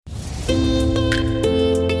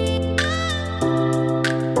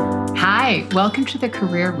Hi, welcome to the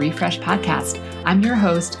Career Refresh Podcast. I'm your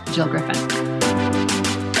host, Jill Griffin.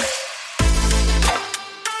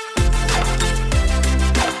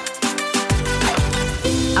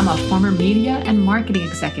 I'm a former media and marketing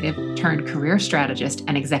executive turned career strategist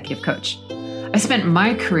and executive coach. I spent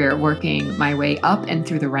my career working my way up and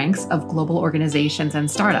through the ranks of global organizations and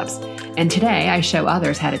startups, and today I show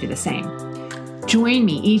others how to do the same. Join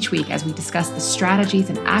me each week as we discuss the strategies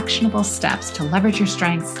and actionable steps to leverage your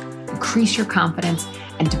strengths, increase your confidence,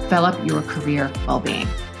 and develop your career well-being.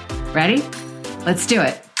 Ready? Let's do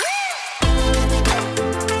it.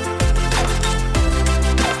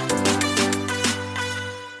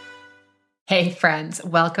 Hey friends,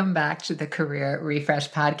 welcome back to the Career Refresh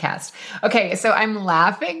Podcast. Okay, so I'm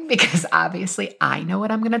laughing because obviously I know what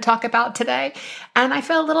I'm going to talk about today, and I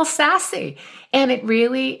feel a little sassy. And it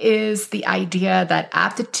really is the idea that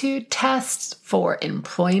aptitude tests for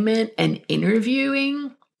employment and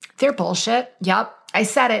interviewing, they're bullshit. Yep, I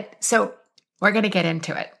said it. So we're going to get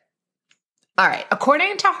into it. All right.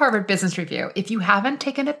 According to Harvard Business Review, if you haven't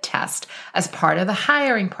taken a test as part of the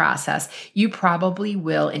hiring process, you probably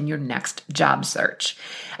will in your next job search.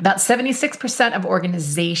 About 76% of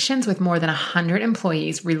organizations with more than 100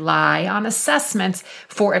 employees rely on assessments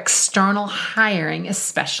for external hiring,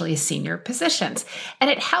 especially senior positions.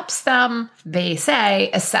 And it helps them, they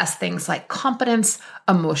say, assess things like competence,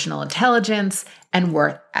 emotional intelligence, and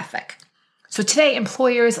work ethic. So today,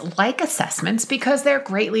 employers like assessments because they're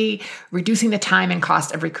greatly reducing the time and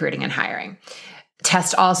cost of recruiting and hiring.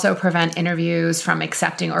 Tests also prevent interviews from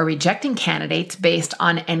accepting or rejecting candidates based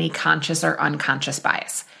on any conscious or unconscious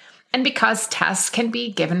bias. And because tests can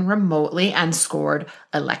be given remotely and scored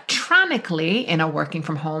electronically in a working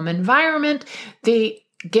from home environment, they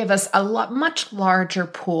give us a much larger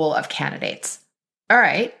pool of candidates. All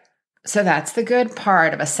right, so that's the good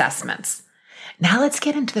part of assessments. Now let's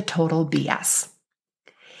get into the total BS.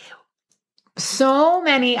 So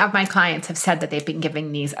many of my clients have said that they've been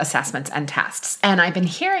giving these assessments and tests, and I've been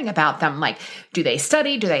hearing about them like, do they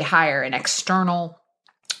study? Do they hire an external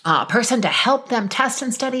person to help them test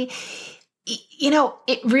and study? You know,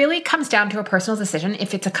 it really comes down to a personal decision.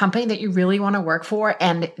 If it's a company that you really want to work for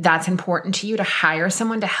and that's important to you to hire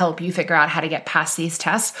someone to help you figure out how to get past these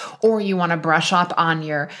tests, or you want to brush up on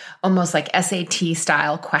your almost like SAT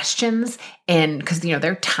style questions, and because, you know,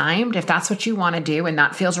 they're timed, if that's what you want to do and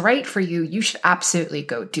that feels right for you, you should absolutely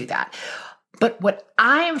go do that. But what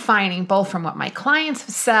I am finding, both from what my clients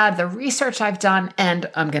have said, the research I've done, and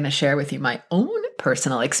I'm going to share with you my own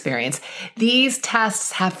personal experience, these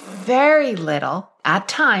tests have very little, at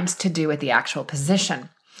times, to do with the actual position.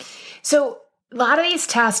 So a lot of these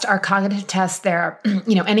tests are cognitive tests. They're,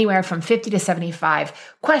 anywhere from 50 to 75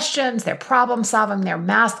 questions. They're problem solving. They're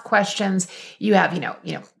math questions. You have,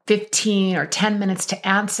 15 or 10 minutes to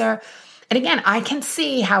answer. And again, I can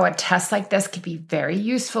see how a test like this could be very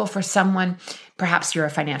useful for someone. Perhaps you're a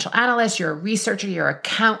financial analyst, you're a researcher, you're an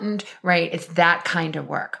accountant, right? It's that kind of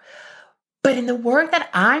work. But in the work that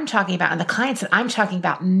I'm talking about and the clients that I'm talking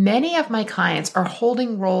about, many of my clients are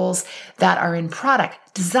holding roles that are in product,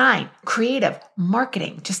 design, creative,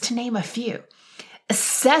 marketing, just to name a few.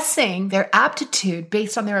 Assessing their aptitude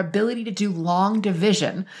based on their ability to do long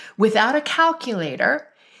division without a calculator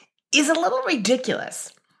is a little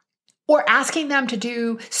ridiculous. Or asking them to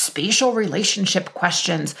do spatial relationship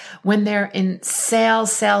questions when they're in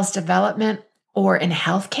sales development, or in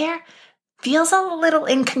healthcare feels a little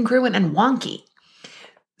incongruent and wonky.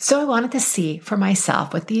 So I wanted to see for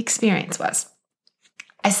myself what the experience was.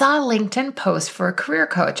 I saw a LinkedIn post for a career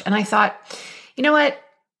coach, and I thought, you know what?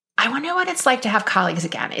 I wonder what it's like to have colleagues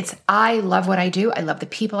again. I love what I do. I love the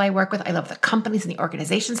people I work with. I love the companies and the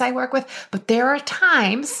organizations I work with. But there are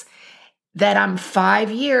times that I'm 5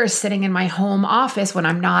 years sitting in my home office when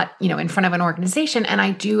I'm not, in front of an organization. And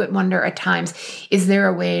I do wonder at times, is there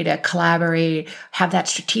a way to collaborate, have that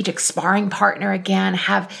strategic sparring partner again,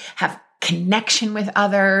 have connection with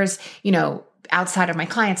others, outside of my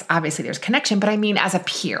clients? Obviously there's connection, but I mean as a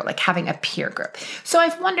peer, like having a peer group. So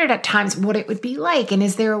I've wondered at times what it would be like. And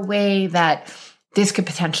is there a way that this could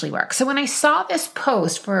potentially work? So when I saw this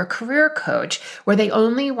post for a career coach where they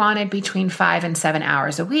only wanted between 5 and 7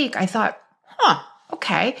 hours a week, I thought,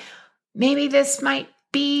 okay, maybe this might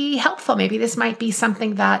be helpful. Maybe this might be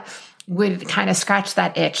something that would kind of scratch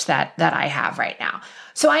that itch that I have right now.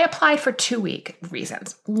 So I applied for 2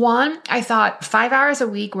 reasons. One, I thought 5 hours a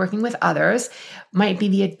week working with others might be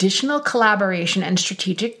the additional collaboration and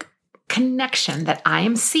strategic connection that I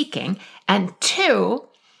am seeking. And two,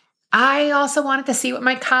 I also wanted to see what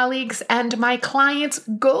my colleagues and my clients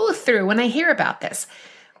go through when I hear about this.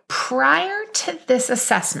 prior to this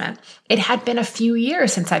assessment, it had been a few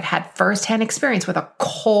years since I've had firsthand experience with a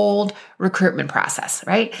cold recruitment process,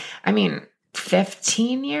 right? I mean,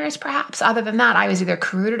 15 years perhaps. Other than that, I was either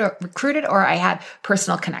recruited or I had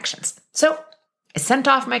personal connections. So I sent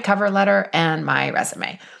off my cover letter and my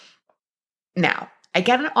resume. Now, I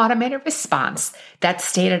get an automated response that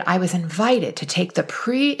stated I was invited to take the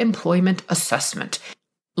pre-employment assessment.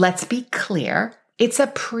 Let's be clear, it's a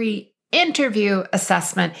pre-interview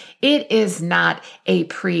assessment. It is not a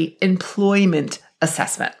pre-employment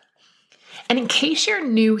assessment. And in case you're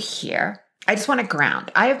new here, I just want to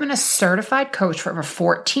ground. I have been a certified coach for over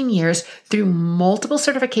 14 years through multiple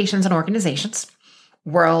certifications and organizations,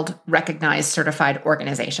 world recognized certified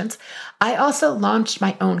organizations. I also launched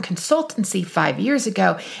my own consultancy 5 years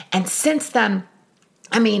ago. And since then,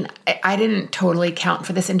 I didn't totally count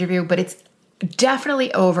for this interview, but it's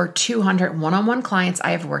definitely over 200 one-on-one clients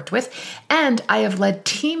I have worked with. And I have led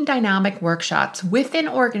team dynamic workshops within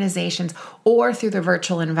organizations or through the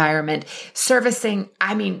virtual environment, servicing,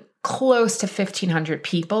 close to 1,500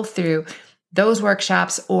 people through those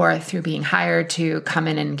workshops or through being hired to come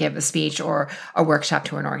in and give a speech or a workshop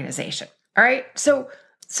to an organization. All right. So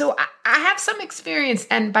I have some experience,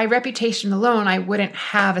 and by reputation alone, I wouldn't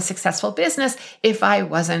have a successful business if I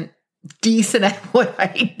wasn't decent at what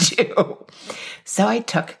I do. So I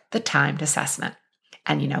took the timed assessment.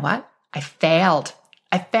 And you know what? I failed.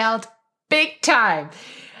 I failed big time.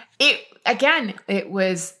 It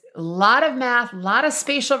was a lot of math, a lot of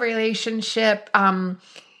spatial relationship.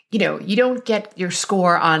 You don't get your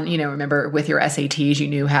score on, remember with your SATs, you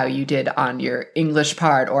knew how you did on your English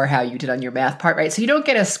part or how you did on your math part, right? So you don't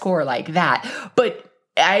get a score like that. But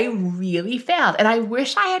I really failed. And I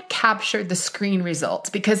wish I had captured the screen results,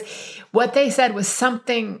 because what they said was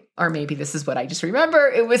something, or maybe this is what I just remember,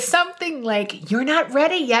 it was something like, you're not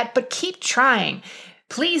ready yet, but keep trying.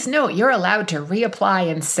 Please note, you're allowed to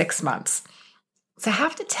reapply in 6 months. So I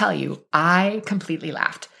have to tell you, I completely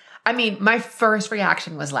laughed. My first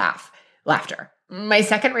reaction was laughter. My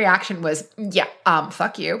second reaction was,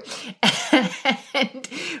 fuck you. And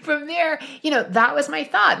from there, that was my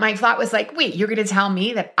thought. My thought was like, wait, you're going to tell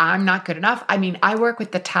me that I'm not good enough? I work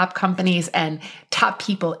with the top companies and top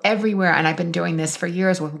people everywhere. And I've been doing this for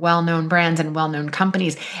years with well-known brands and well-known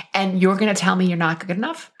companies. And you're going to tell me you're not good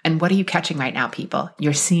enough? And what are you catching right now, people?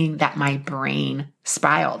 You're seeing that my brain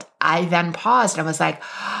spiraled. I then paused and I was like,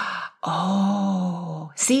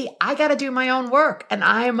 oh, see, I got to do my own work. And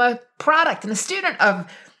I am a product and a student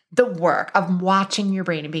of the work of watching your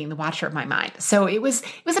brain and being the watcher of my mind. So it was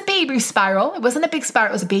a baby spiral. It wasn't a big spiral.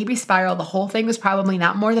 It was a baby spiral. The whole thing was probably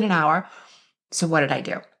not more than an hour. So what did I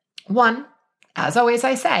do? One, as always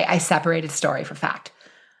I say, I separated story from fact.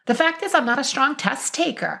 The fact is I'm not a strong test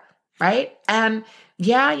taker, right? And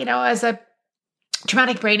as a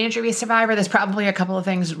traumatic brain injury survivor, there's probably a couple of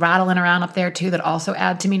things rattling around up there too that also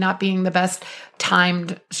add to me not being the best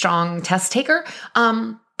timed, strong test taker.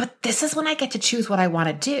 But this is when I get to choose what I want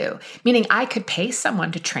to do, meaning I could pay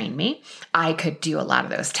someone to train me. I could do a lot of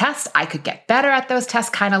those tests. I could get better at those tests,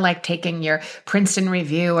 kind of like taking your Princeton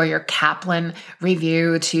review or your Kaplan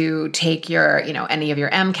review to take your, any of your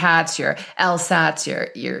MCATs, your LSATs,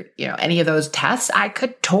 your any of those tests. I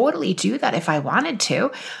could totally do that if I wanted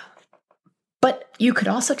to. But you could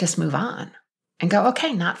also just move on and go,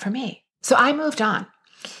 okay, not for me. So I moved on.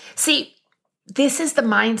 See, this is the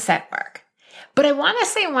mindset work. But I want to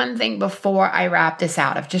say one thing before I wrap this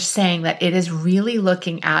out, of just saying that it is really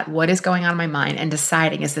looking at what is going on in my mind and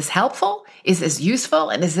deciding, is this helpful? Is this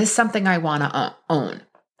useful? And is this something I want to own?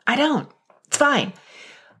 I don't. It's fine.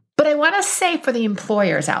 But I want to say for the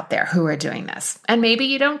employers out there who are doing this, and maybe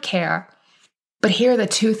you don't care, but here are the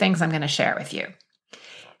two things I'm going to share with you.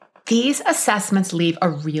 These assessments leave a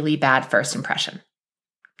really bad first impression.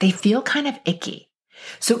 They feel kind of icky.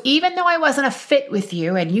 So even though I wasn't a fit with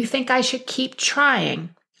you and you think I should keep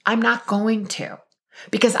trying, I'm not going to,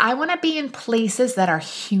 because I want to be in places that are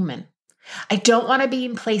human. I don't want to be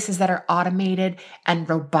in places that are automated and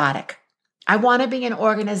robotic. I want to be in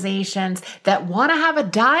organizations that want to have a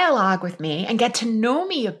dialogue with me and get to know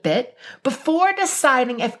me a bit before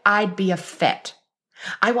deciding if I'd be a fit.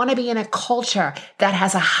 I want to be in a culture that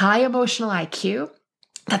has a high emotional IQ,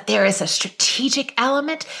 that there is a strategic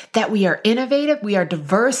element, that we are innovative, we are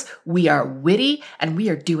diverse, we are witty, and we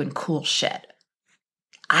are doing cool shit.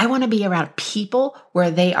 I want to be around people where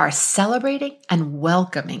they are celebrating and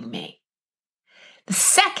welcoming me. The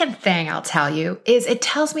second thing I'll tell you is it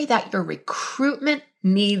tells me that your recruitment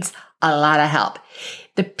needs a lot of help.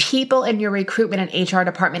 The people in your recruitment and HR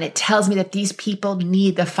department, it tells me that these people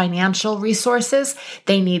need the financial resources.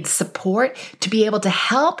 They need support to be able to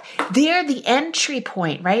help. They're the entry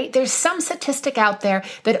point, right? There's some statistic out there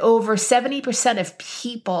that over 70% of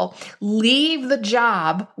people leave the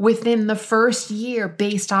job within the first year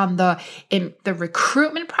based on the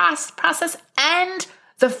recruitment process and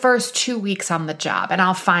the first 2 weeks on the job. And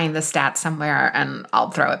I'll find the stat somewhere and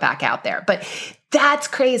I'll throw it back out there. But that's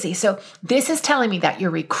crazy. So this is telling me that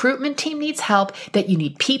your recruitment team needs help, that you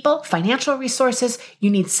need people, financial resources, you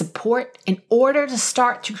need support in order to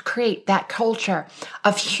start to create that culture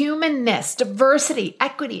of humanness, diversity,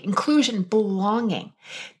 equity, inclusion, belonging.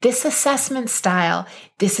 This assessment style,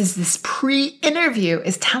 this pre-interview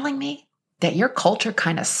is telling me that your culture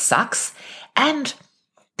kind of sucks. And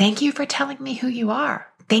thank you for telling me who you are.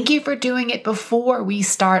 Thank you for doing it before we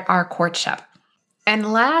start our courtship.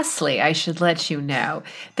 And lastly, I should let you know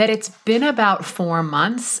that it's been about 4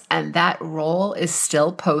 months and that role is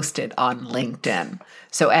still posted on LinkedIn.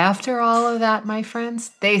 So after all of that, my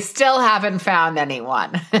friends, they still haven't found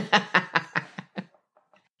anyone.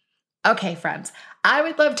 Okay, friends, I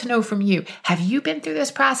would love to know from you. Have you been through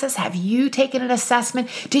this process? Have you taken an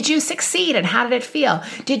assessment? Did you succeed and how did it feel?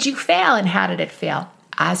 Did you fail and how did it feel?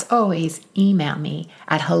 As always, email me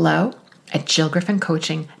at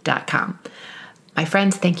hello@jillgriffincoaching.com. My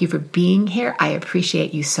friends, thank you for being here. I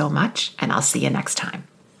appreciate you so much, and I'll see you next time.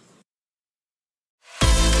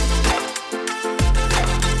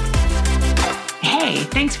 Hey,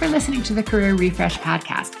 thanks for listening to the Career Refresh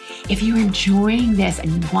podcast. If you're enjoying this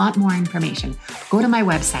and you want more information, go to my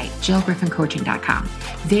website, jillgriffincoaching.com.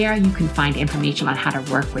 There you can find information on how to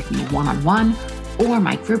work with me one-on-one or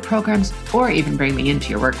my group programs, or even bring me into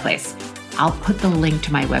your workplace. I'll put the link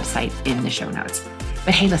to my website in the show notes.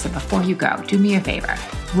 But hey, listen, before you go, do me a favor,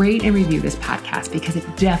 rate and review this podcast because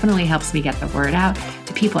it definitely helps me get the word out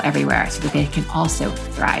to people everywhere so that they can also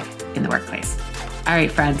thrive in the workplace. All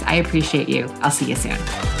right, friends, I appreciate you. I'll see you soon.